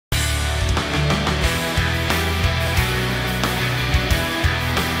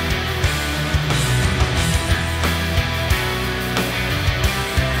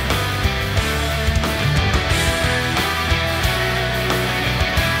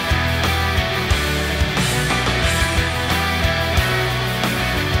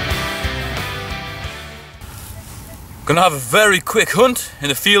Gonna have a very quick hunt in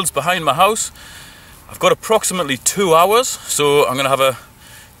the fields behind my house. I've got approximately 2 hours, so I'm gonna have a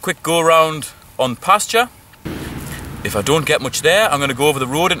quick go around on pasture. If I don't get much there, I'm gonna go over the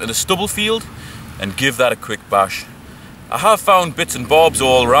road into the stubble field and give that a quick bash. I have found bits and bobs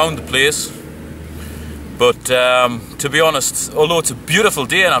all around the place, but to be honest, although it's a beautiful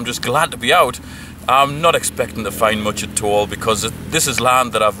day and I'm just glad to be out, I'm not expecting to find much at all, because this is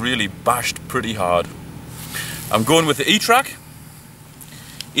land that I've really bashed pretty hard. I'm going with the Etrac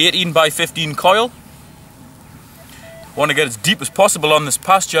 18 by 15 coil. Want to get as deep as possible on this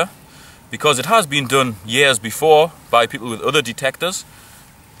pasture because it has been done years before by people with other detectors.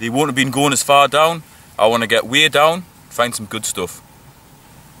 They won't have been going as far down. I want to get way down, find some good stuff.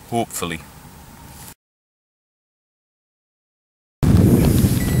 Hopefully.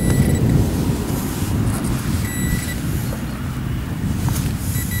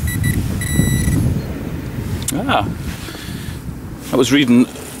 I was reading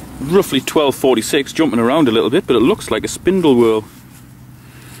roughly 1246, jumping around a little bit, but it looks like a spindle whorl.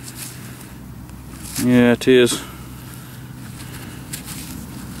 Yeah, it is.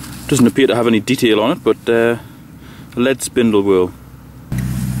 Doesn't appear to have any detail on it, but a lead spindle whorl.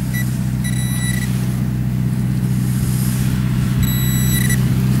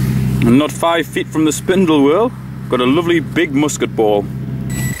 And not 5 feet from the spindle whorl, got a lovely big musket ball.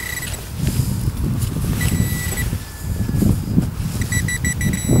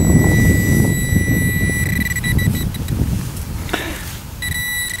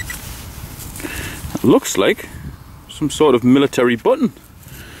 Looks like some sort of military button.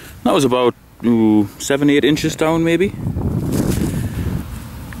 That was about 7-8 inches down maybe.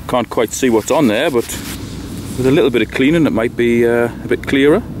 Can't quite see what's on there, but with a little bit of cleaning it might be a bit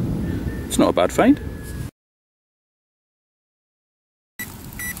clearer. It's not a bad find.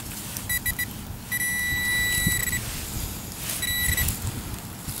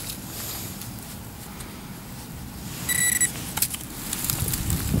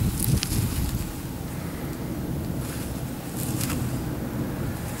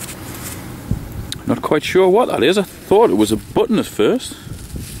 Not quite sure what that is. I thought it was a button at first.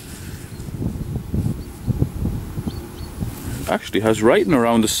 It actually has writing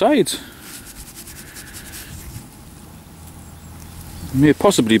around the sides. It may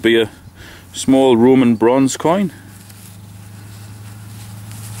possibly be a small Roman bronze coin.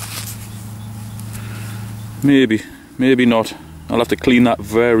 Maybe, maybe not. I'll have to clean that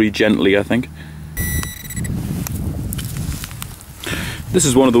very gently, I think. This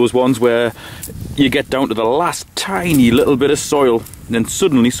is one of those ones where you get down to the last tiny little bit of soil and then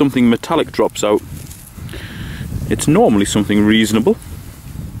suddenly something metallic drops out. It's normally something reasonable.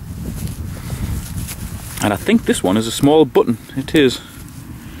 And I think this one is a small button. It is.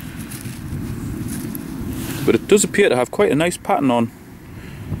 But it does appear to have quite a nice pattern on.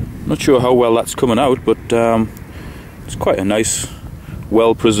 Not sure how well that's coming out, but it's quite a nice,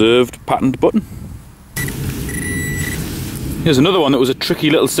 well-preserved patterned button. Here's another one that was a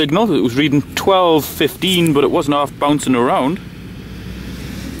tricky little signal. It was reading 12:15, but it wasn't half bouncing around.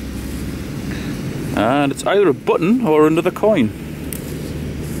 And it's either a button or another coin.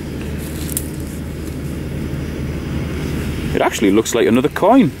 It actually looks like another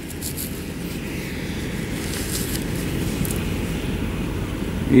coin.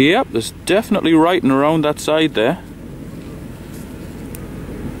 Yep, there's definitely writing around that side there.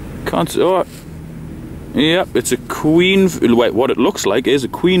 Can't see. Oh, yep, it's a Queen. Wait, what it looks like is a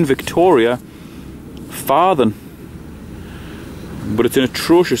Queen Victoria farthing, but it's in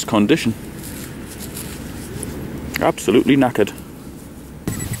atrocious condition. Absolutely knackered.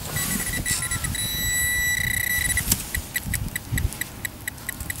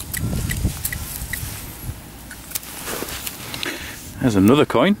 There's another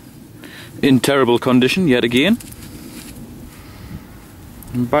coin in terrible condition yet again.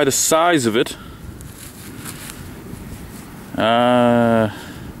 And by the size of it,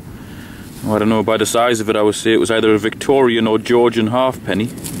 I don't know, by the size of it I would say it was either a Victorian or Georgian halfpenny,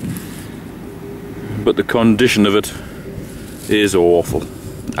 but the condition of it is awful,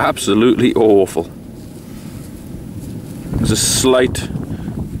 absolutely awful. There's a slight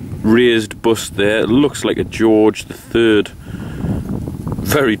raised bust there. It looks like a George III.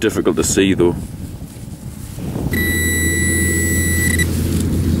 Very difficult to see though.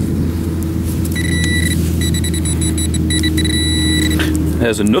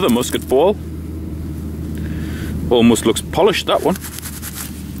 There's another musket ball. Almost looks polished, that one.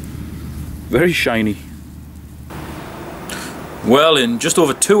 Very shiny. Well, in just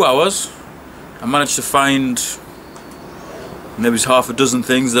over 2 hours I managed to find maybe half a dozen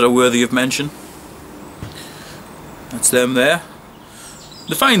things that are worthy of mention. That's them there.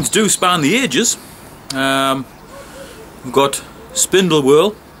 The finds do span the ages. We've got spindle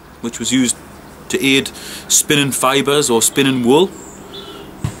whorl, which was used to aid spinning fibres or spinning wool.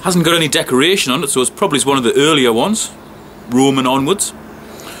 Hasn't got any decoration on it, so it's probably one of the earlier ones, Roman onwards.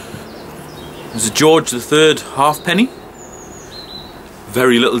 There's a George III halfpenny,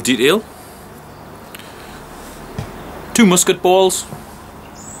 very little detail. 2 musket balls.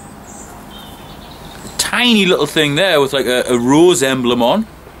 A tiny little thing there with like a rose emblem on.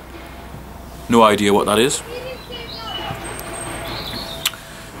 No idea what that is.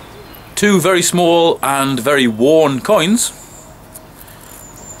 2 very small and very worn coins.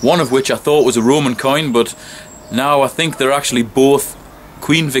 One of which I thought was a Roman coin, but now I think they're actually both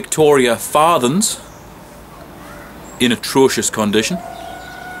Queen Victoria farthings in atrocious condition.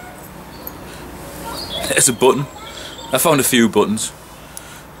 There's a button. I found a few buttons.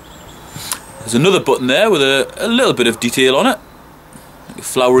 There's another button there with a little bit of detail on it, like a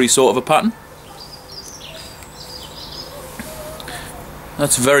flowery sort of a pattern.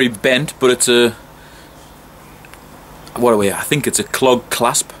 That's very bent, but it's a, I think it's a clog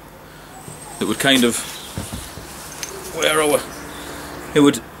clasp. It would kind of, it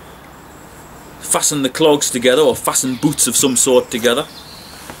would fasten the clogs together, or fasten boots of some sort together.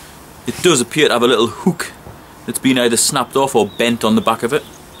 It does appear to have a little hook that's been either snapped off or bent on the back of it.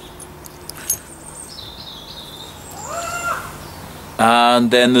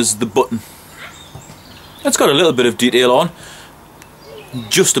 And then there's the button. It's got a little bit of detail on.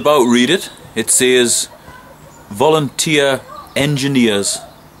 Just about read it. It says volunteer engineers.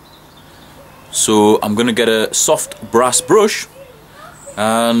 So I'm going to get a soft brass brush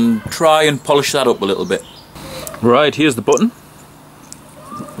and try and polish that up a little bit. Right, here's the button.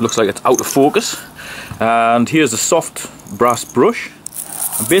 Looks like it's out of focus. And here's a soft brass brush.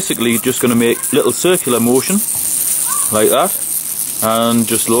 I'm basically just going to make little circular motion like that and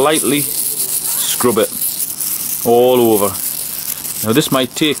just lightly scrub it all over. Now this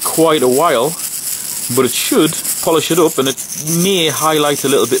might take quite a while, but it should polish it up, and it may highlight a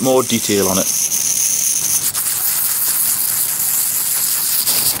little bit more detail on it.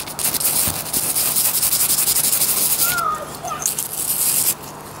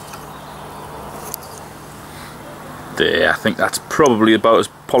 There, I think that's probably about as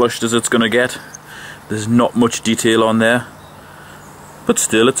polished as it's going to get. There's not much detail on there, but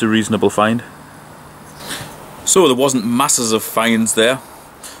still it's a reasonable find. So there wasn't masses of finds there,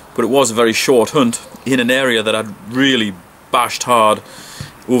 but it was a very short hunt in an area that I'd really bashed hard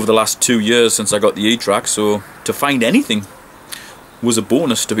over the last 2 years since I got the Etrac, so to find anything was a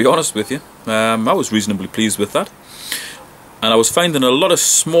bonus, to be honest with you. I was reasonably pleased with that. And I was finding a lot of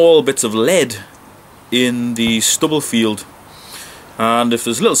small bits of lead in the stubble field, and if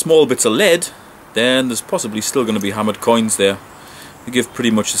there's little small bits of lead, then there's possibly still going to be hammered coins there. They give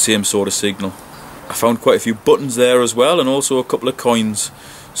pretty much the same sort of signal. I found quite a few buttons there as well, and also a couple of coins.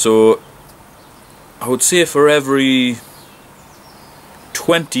 So I would say for every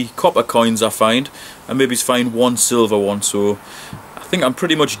 20 copper coins I find, I maybe find 1 silver one. So I think I'm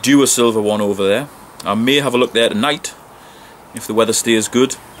pretty much due a silver one over there. I may have a look there tonight if the weather stays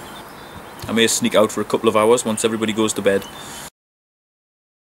good. I may sneak out for a couple of hours once everybody goes to bed.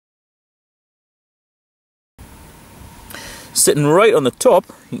 Sitting right on the top,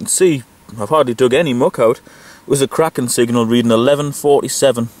 you can see I've hardly dug any muck out, was a cracking signal reading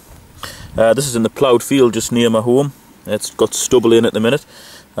 1147. This is in the ploughed field just near my home. It's got stubble in at the minute,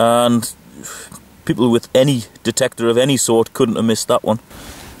 and people with any detector of any sort couldn't have missed that one.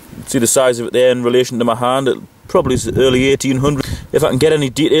 You can see the size of it there in relation to my hand. It probably is early 1800. If I can get any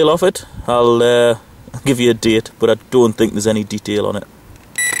detail off it, I'll give you a date, but I don't think there's any detail on it.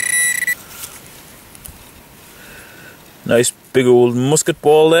 Nice big old musket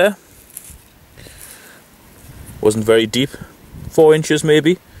ball there. Wasn't very deep, 4 inches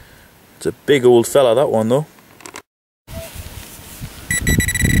maybe. It's a big old fella, that one though.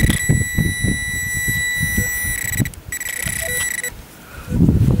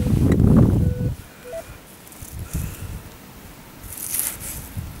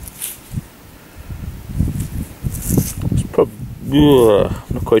 It's probably,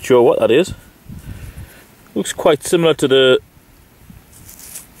 I'm not quite sure what that is. Looks quite similar to the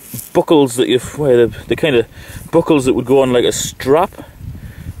buckles that the kind of buckles that would go on like a strap,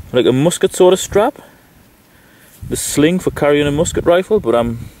 like a musket sort of strap. The sling for carrying a musket rifle, but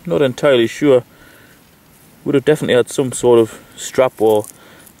I'm not entirely sure. Would have definitely had some sort of strap or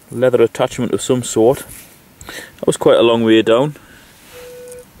leather attachment of some sort. That was quite a long way down.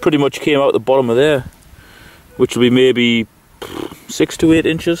 Pretty much came out the bottom of there, which will be maybe 6 to 8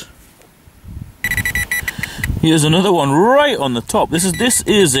 inches. Here's another one right on the top. This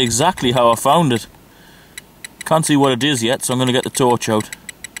is exactly how I found it. Can't see what it is yet, so I'm going to get the torch out.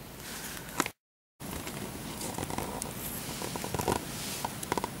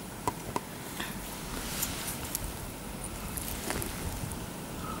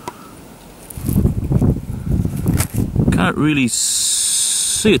 Can't really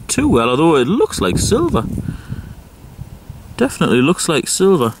see it too well, although it looks like silver. Definitely looks like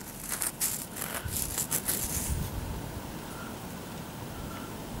silver.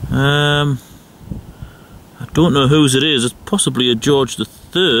 I don't know whose it is. It's possibly a George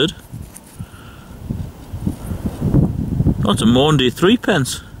III. Oh, it's a Maundy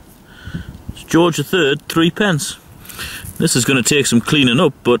 3p. It's George III, 3p. This is going to take some cleaning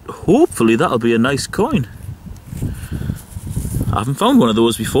up, but hopefully that'll be a nice coin. I haven't found one of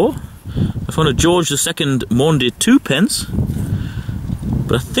those before. I found a George II Maundy 2p,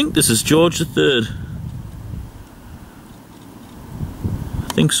 but I think this is George III.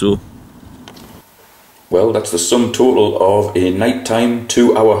 I think so. Well, that's the sum total of a nighttime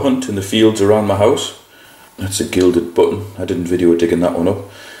 2-hour hunt in the fields around my house. That's a gilded button. I didn't video digging that one up.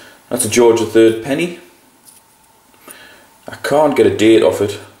 That's a George III penny. I can't get a date off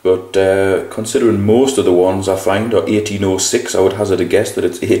it, but considering most of the ones I find are 1806, I would hazard a guess that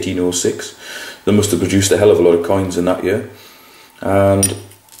it's 1806. They must have produced a hell of a lot of coins in that year. And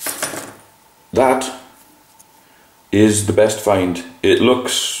that is the best find. It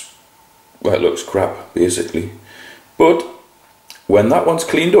looks, well, it looks crap basically, but when that one's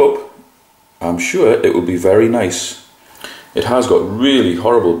cleaned up, I'm sure it will be very nice. It has got really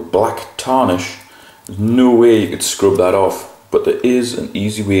horrible black tarnish. There's no way you could scrub that off, but there is an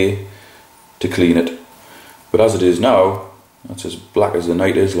easy way to clean it. But as it is now, that's as black as the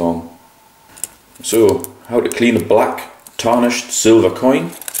night is long. So, how to clean a black tarnished silver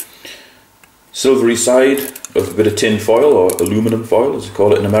coin. Silvery side of a bit of tin foil, or aluminum foil as they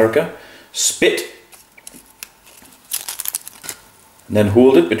call it in America. Spit, and then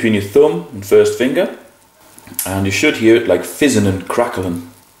hold it between your thumb and first finger, and you should hear it like fizzing and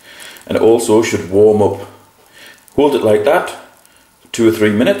crackling, and it also should warm up. Hold it like that for 2 or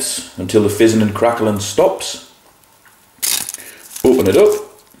 3 minutes until the fizzing and crackling stops. Open it up,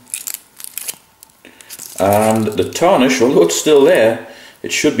 and the tarnish, although it's still there,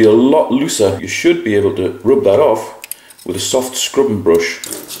 it should be a lot looser. You should be able to rub that off with a soft scrubbing brush.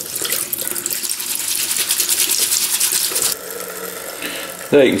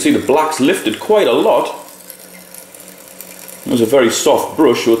 There you can see the black's lifted quite a lot. There's a very soft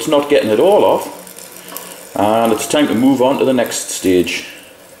brush, so it's not getting it all off. And it's time to move on to the next stage.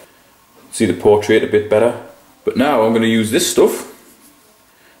 See the portrait a bit better. But now I'm going to use this stuff,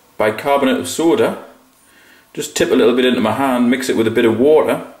 bicarbonate of soda. Just tip a little bit into my hand, mix it with a bit of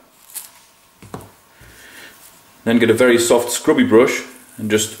water. Then get a very soft scrubby brush and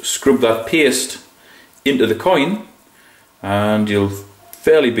just scrub that paste into the coin, and you'll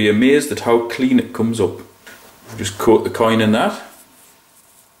fairly be amazed at how clean it comes up. Just coat the coin in that,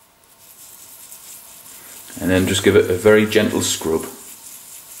 and then just give it a very gentle scrub.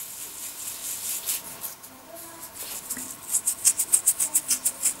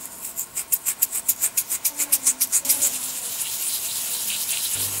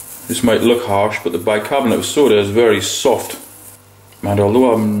 This might look harsh, but the bicarbonate of soda is very soft, and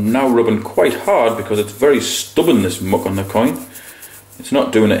although I'm now rubbing quite hard because it's very stubborn, this muck on the coin, it's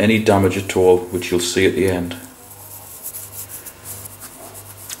not doing it any damage at all, which you'll see at the end.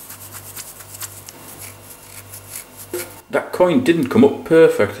 That coin didn't come up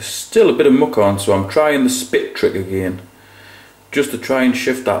perfect. There's still a bit of muck on, so I'm trying the spit trick again, just to try and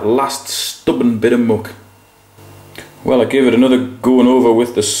shift that last stubborn bit of muck. Well, I gave it another going over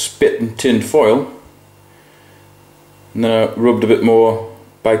with the spit and tin foil, and then I rubbed a bit more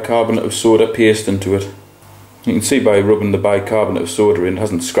bicarbonate of soda paste into it. You can see by rubbing the bicarbonate of soda in, it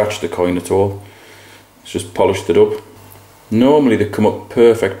hasn't scratched the coin at all. It's just polished it up. Normally they come up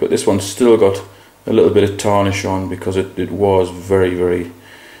perfect, but this one's still got a little bit of tarnish on because it was very, very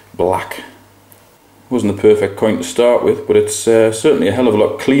black. It wasn't the perfect coin to start with, but it's certainly a hell of a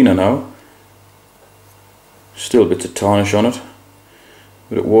lot cleaner now. Still bits of tarnish on it,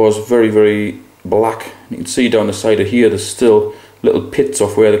 but it was very, very black. You can see down the side of here there's still little pits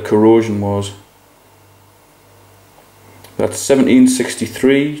off where the corrosion was. That's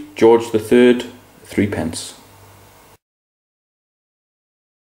 1763, George III, 3p.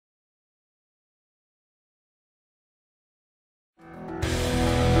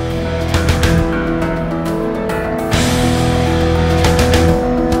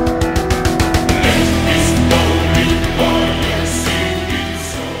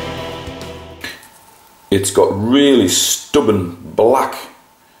 it's got really stubborn black,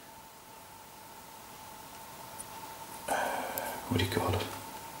 what do you call it?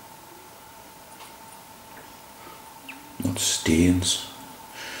 Not stains.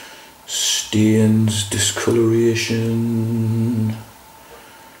 Stains, discoloration.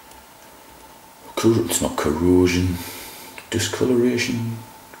 It's not corrosion. Discoloration.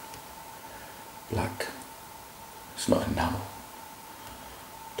 Black. It's not enamel.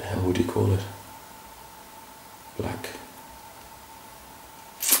 What the hell would you call it? Black.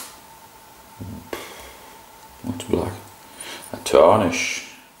 What's black? A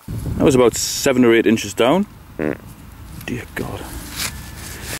tarnish. That was about 7 or 8 inches down. Dear God.